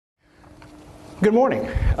Good morning.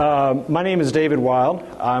 My name is David Wyld.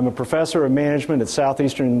 I'm a professor of management at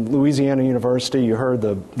Southeastern Louisiana University. You heard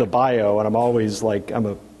the bio, and I'm always like, I'm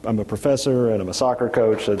a professor and I'm a soccer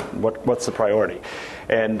coach. So what's the priority?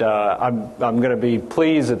 And I'm going to be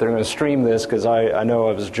pleased that they're going to stream this, because I know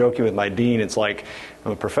I was joking with my dean. It's like,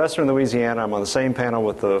 I'm a professor in Louisiana. I'm on the same panel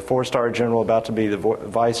with the four-star general about to be the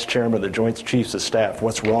vice chairman of the Joint Chiefs of Staff.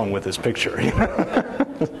 What's wrong with this picture?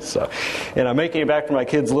 So, and I'm making it back for my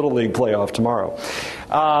kids' Little League playoff tomorrow.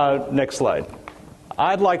 Next slide.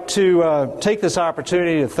 I'd like to take this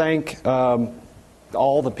opportunity to thank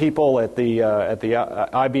all the people at the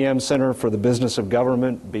IBM Center for the Business of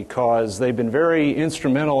Government, because they've been very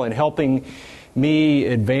instrumental in helping me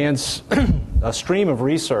advance a stream of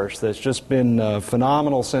research that's just been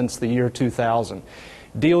phenomenal since the year 2000,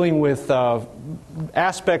 dealing with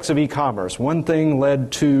aspects of e-commerce. One thing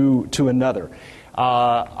led to another.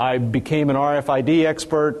 I became an RFID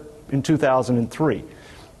expert in 2003.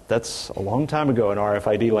 That's a long time ago in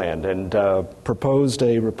RFID land, and proposed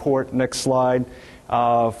a report, next slide,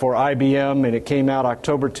 for IBM, and it came out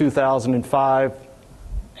October 2005.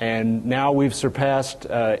 And now we've surpassed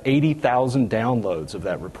 80,000 downloads of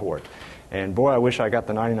that report. And boy, I wish I got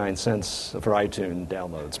the 99 cents for iTunes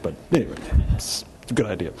downloads. But anyway, it's a good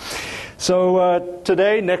idea. So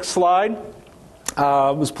today, next slide,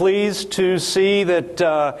 was pleased to see that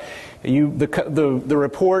the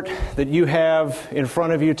report that you have in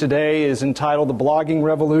front of you today is entitled The Blogging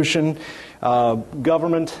Revolution,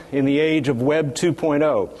 Government in the Age of Web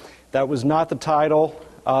 2.0. That was not the title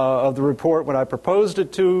of the report when I proposed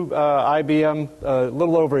it to IBM a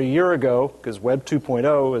little over a year ago, because Web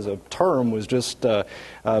 2.0 as a term was just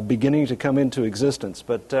beginning to come into existence.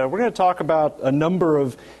 But we're going to talk about a number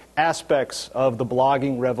of aspects of the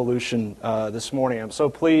blogging revolution this morning. I'm so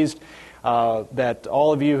pleased that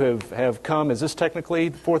all of you have come. Is this technically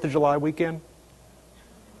the 4th of July weekend?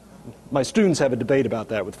 My students have a debate about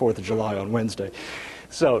that with 4th of July on Wednesday.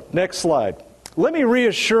 So, next slide. Let me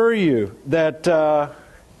reassure you that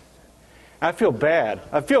I feel bad.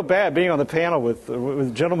 I feel bad being on the panel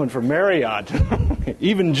with gentlemen from Marriott,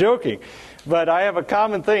 even joking. But I have a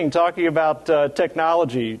common thing talking about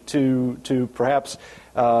technology to perhaps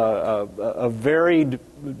a varied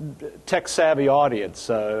tech-savvy audience,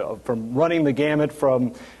 from running the gamut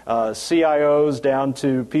from CIOs down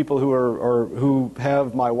to people who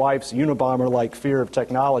have my wife's Unabomber-like fear of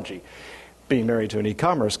technology, being married to an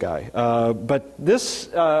e-commerce guy. But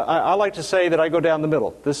this, I like to say that I go down the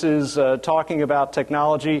middle. This is talking about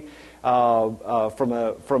technology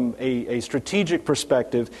from a strategic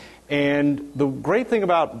perspective. And the great thing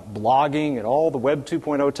about blogging and all the Web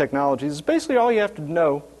 2.0 technologies is basically all you have to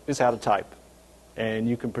know is how to type, and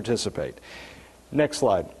you can participate. Next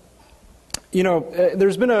slide. You know,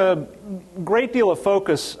 there's been a great deal of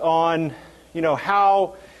focus on, you know,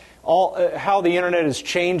 how the internet is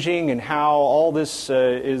changing and how all this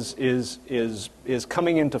is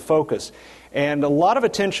coming into focus. And a lot of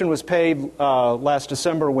attention was paid last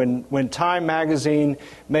December when Time magazine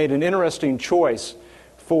made an interesting choice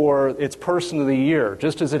for its Person of the Year,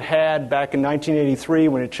 just as it had back in 1983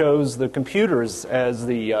 when it chose the computers as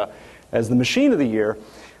the Machine of the Year.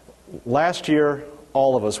 Last year,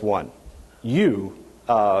 all of us won. You,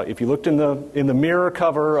 if you looked in the mirror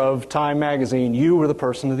cover of Time magazine, you were the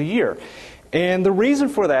Person of the Year. And the reason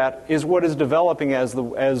for that is what is developing as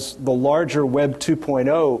the larger Web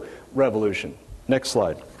 2.0 revolution. Next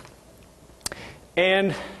slide.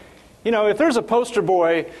 And you know, if there's a poster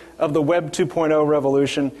boy of the Web 2.0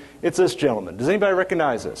 revolution, it's this gentleman. Does anybody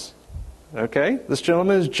recognize this? Okay, this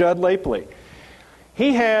gentleman is Judd Lapely.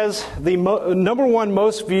 He has the number one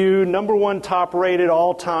most viewed, number one top rated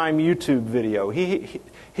all-time YouTube video.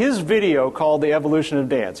 His video called The Evolution of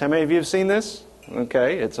Dance. How many of you have seen this?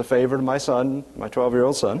 Okay, it's a favorite of my son, my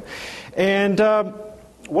 12-year-old son. And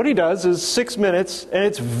what he does is 6 minutes, and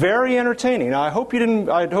it's very entertaining. Now, I hope you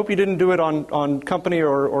didn't do it on company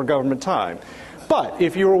or government time. But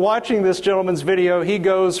if you were watching this gentleman's video, he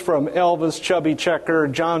goes from Elvis, Chubby Checker,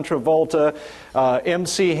 John Travolta,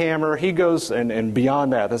 MC Hammer. He goes and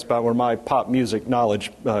beyond that. That's about where my pop music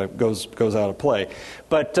knowledge goes out of play.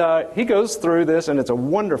 But he goes through this, and it's a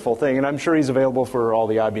wonderful thing. And I'm sure he's available for all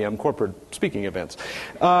the IBM corporate speaking events.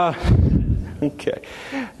 Okay,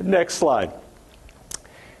 next slide.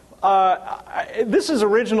 This is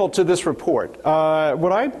original to this report.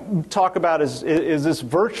 What I talk about is this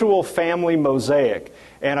virtual family mosaic,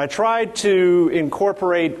 and I tried to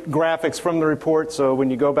incorporate graphics from the report. So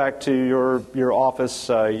when you go back to your office,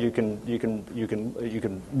 you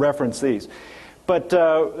can reference these. But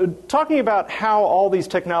talking about how all these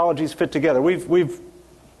technologies fit together, we've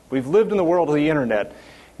lived in the world of the internet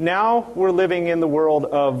Now we're living in the world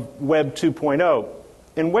of Web 2.0.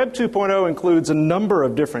 And Web 2.0 includes a number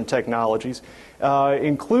of different technologies,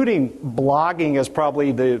 including blogging as probably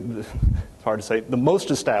it's hard to say, the most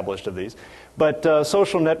established of these. But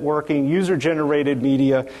social networking, user-generated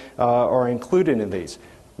media are included in these.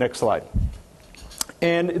 Next slide.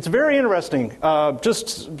 And it's very interesting.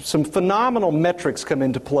 Just some phenomenal metrics come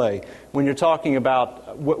into play when you're talking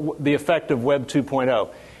about the effect of Web 2.0.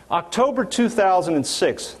 October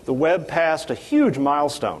 2006, the web passed a huge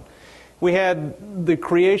milestone. We had the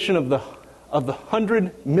creation of the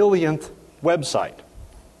 100 millionth website.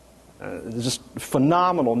 Just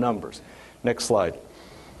phenomenal numbers. Next slide.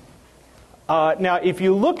 Now, if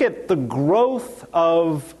you look at the growth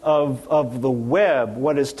of the web,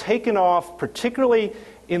 what has taken off, particularly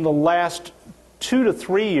in the last 2 to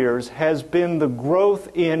 3 years, has been the growth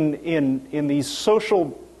in these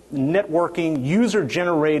social networking,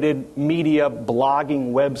 user-generated media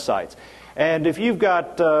blogging websites. And if you've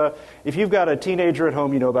got a teenager at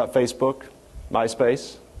home, you know about Facebook,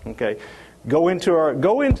 MySpace. Okay. Go into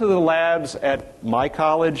the labs at my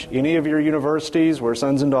college, any of your universities where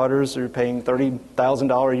sons and daughters are paying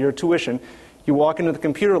 $30,000 a year tuition. You walk into the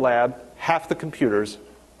computer lab, half the computers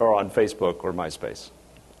are on Facebook or MySpace.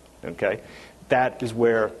 Okay? That is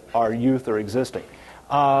where our youth are existing.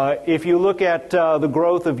 If you look at the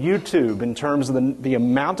growth of YouTube in terms of the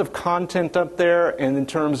amount of content up there, and in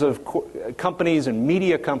terms of companies and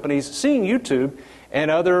media companies seeing YouTube and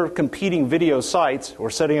other competing video sites, or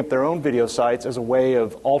setting up their own video sites as a way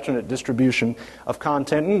of alternate distribution of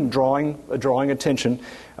content and drawing attention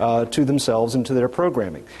to themselves and to their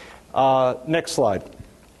programming. Next slide.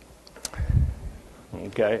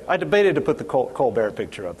 Okay, I debated to put the Colbert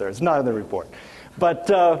picture up there. It's not in the report.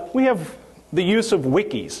 But we have the use of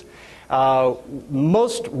wikis.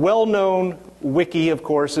 Most well-known wiki, of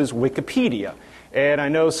course, is Wikipedia. And I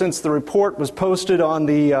know since the report was posted on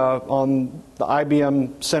the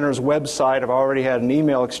IBM Center's website, I've already had an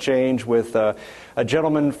email exchange with a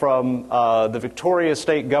gentleman from the Victoria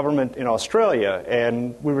State Government in Australia,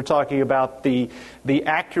 and we were talking about the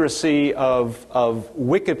accuracy of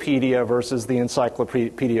Wikipedia versus the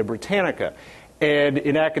Encyclopedia Britannica. And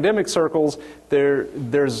in academic circles,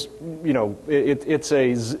 there's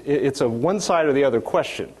it's a one side or the other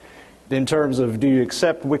question in terms of, do you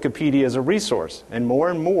accept Wikipedia as a resource? And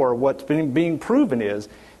more, what's being proven is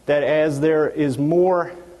that as there is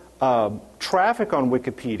more traffic on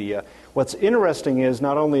Wikipedia, what's interesting is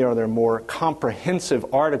not only are there more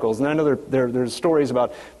comprehensive articles, and I know there's stories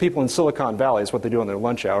about people in Silicon Valley, it's what they do on their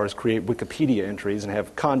lunch hours, create Wikipedia entries and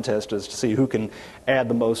have contests as to see who can add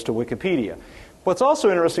the most to Wikipedia. What's also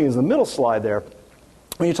interesting is the middle slide there,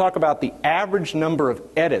 when you talk about the average number of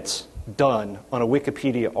edits done on a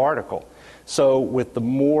Wikipedia article. So with the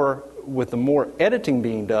more editing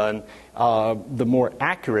being done, the more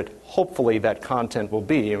accurate, hopefully, that content will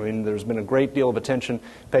be. I mean, there's been a great deal of attention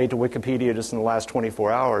paid to Wikipedia just in the last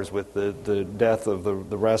 24 hours with the death of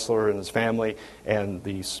the wrestler and his family, and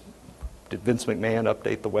did Vince McMahon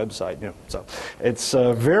update the website? You know, so it's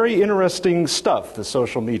very interesting stuff, the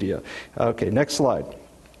social media. Okay, next slide.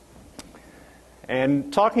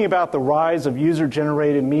 And talking about the rise of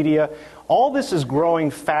user-generated media, all this is growing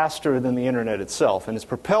faster than the Internet itself, and it's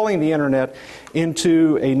propelling the Internet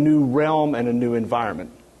into a new realm and a new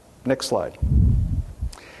environment. Next slide.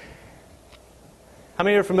 How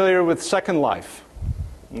many are familiar with Second Life?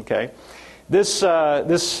 Okay. This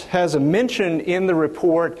has a mention in the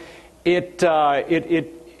report.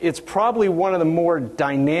 It's probably one of the more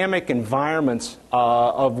dynamic environments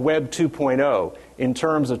of Web 2.0 in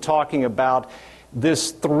terms of talking about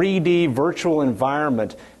this 3D virtual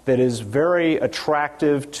environment that is very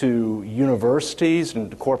attractive to universities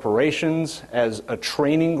and to corporations as a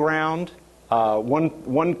training ground.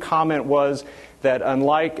 One comment was that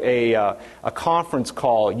unlike a conference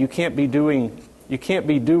call, you can't be doing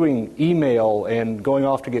email and going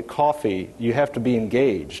off to get coffee. You have to be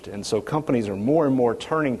engaged. And so companies are more and more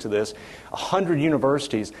turning to this. 100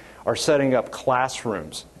 universities are setting up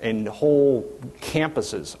classrooms and whole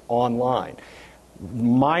campuses online.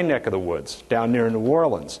 My neck of the woods, down near New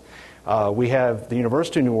Orleans, we have the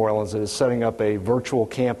University of New Orleans that is setting up a virtual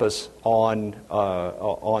campus on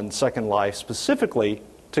Second Life specifically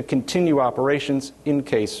to continue operations in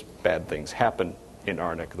case bad things happen in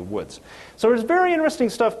our neck of the woods. So there's very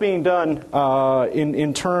interesting stuff being done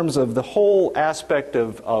in terms of the whole aspect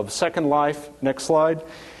of Second Life. Next slide.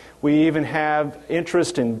 We even have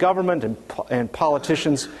interest in government and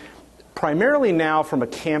politicians primarily now from a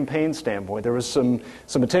campaign standpoint. There was some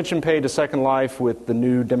attention paid to Second Life with the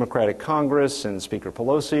new Democratic Congress and Speaker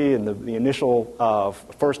Pelosi, and the initial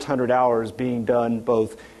first 100 hours being done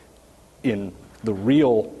both in the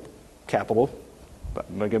real Capitol,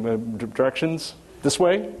 am I getting my directions this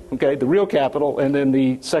way? Okay, the real Capitol, and then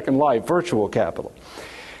the Second Life virtual Capitol.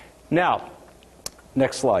 Now,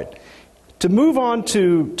 next slide. To move on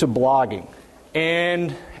to blogging,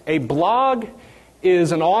 and a blog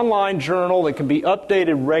is an online journal that can be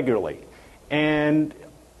updated regularly, and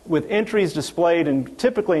with entries displayed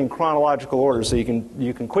typically in chronological order, so you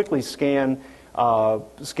can quickly scan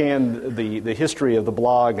the history of the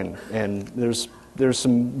blog, and there's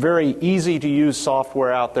some very easy to use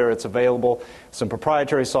software out there. It's available, some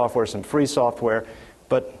proprietary software, some free software,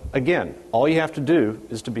 but again, all you have to do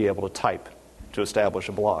is to be able to type to establish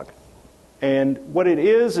a blog. And what it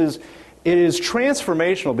is it is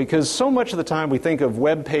transformational, because so much of the time we think of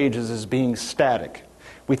web pages as being static.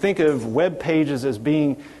 We think of web pages as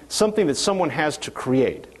being something that someone has to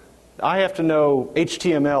create. I have to know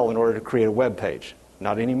HTML in order to create a web page.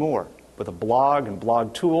 Not anymore. With a blog and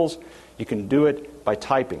blog tools, you can do it by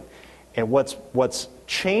typing. And what's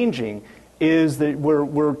changing is that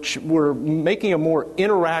we're making a more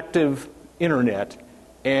interactive internet,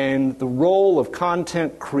 and the role of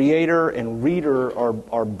content creator and reader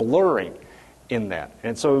are blurring in that.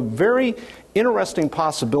 And so very interesting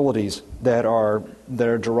possibilities that are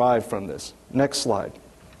derived from this. Next slide.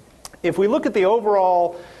 If we look at the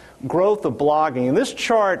overall growth of blogging, and this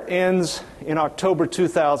chart ends in October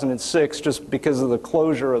 2006 just because of the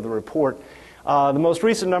closure of the report. The most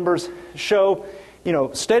recent numbers show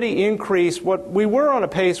steady increase. We were on a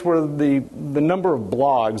pace where the number of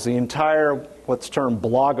blogs, the entire what's termed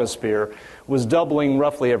blogosphere, was doubling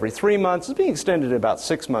roughly every 3 months. It's being extended to about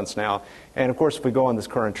 6 months now. And of course, if we go on this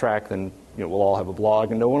current track, then we'll all have a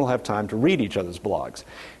blog, and no one will have time to read each other's blogs.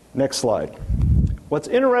 Next slide. What's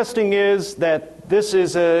interesting is that this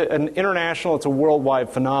is an international, it's a worldwide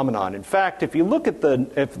phenomenon. In fact, if you look at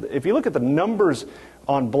the numbers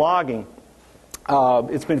on blogging,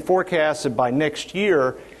 it's been forecasted by next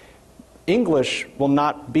year, English will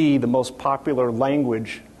not be the most popular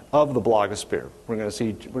language of the blogosphere. We're going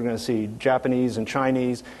to see Japanese and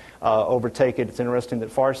Chinese overtake it. It's interesting that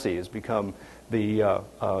Farsi has become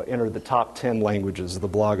entered the top 10 languages of the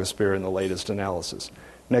blogosphere in the latest analysis.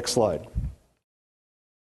 Next slide.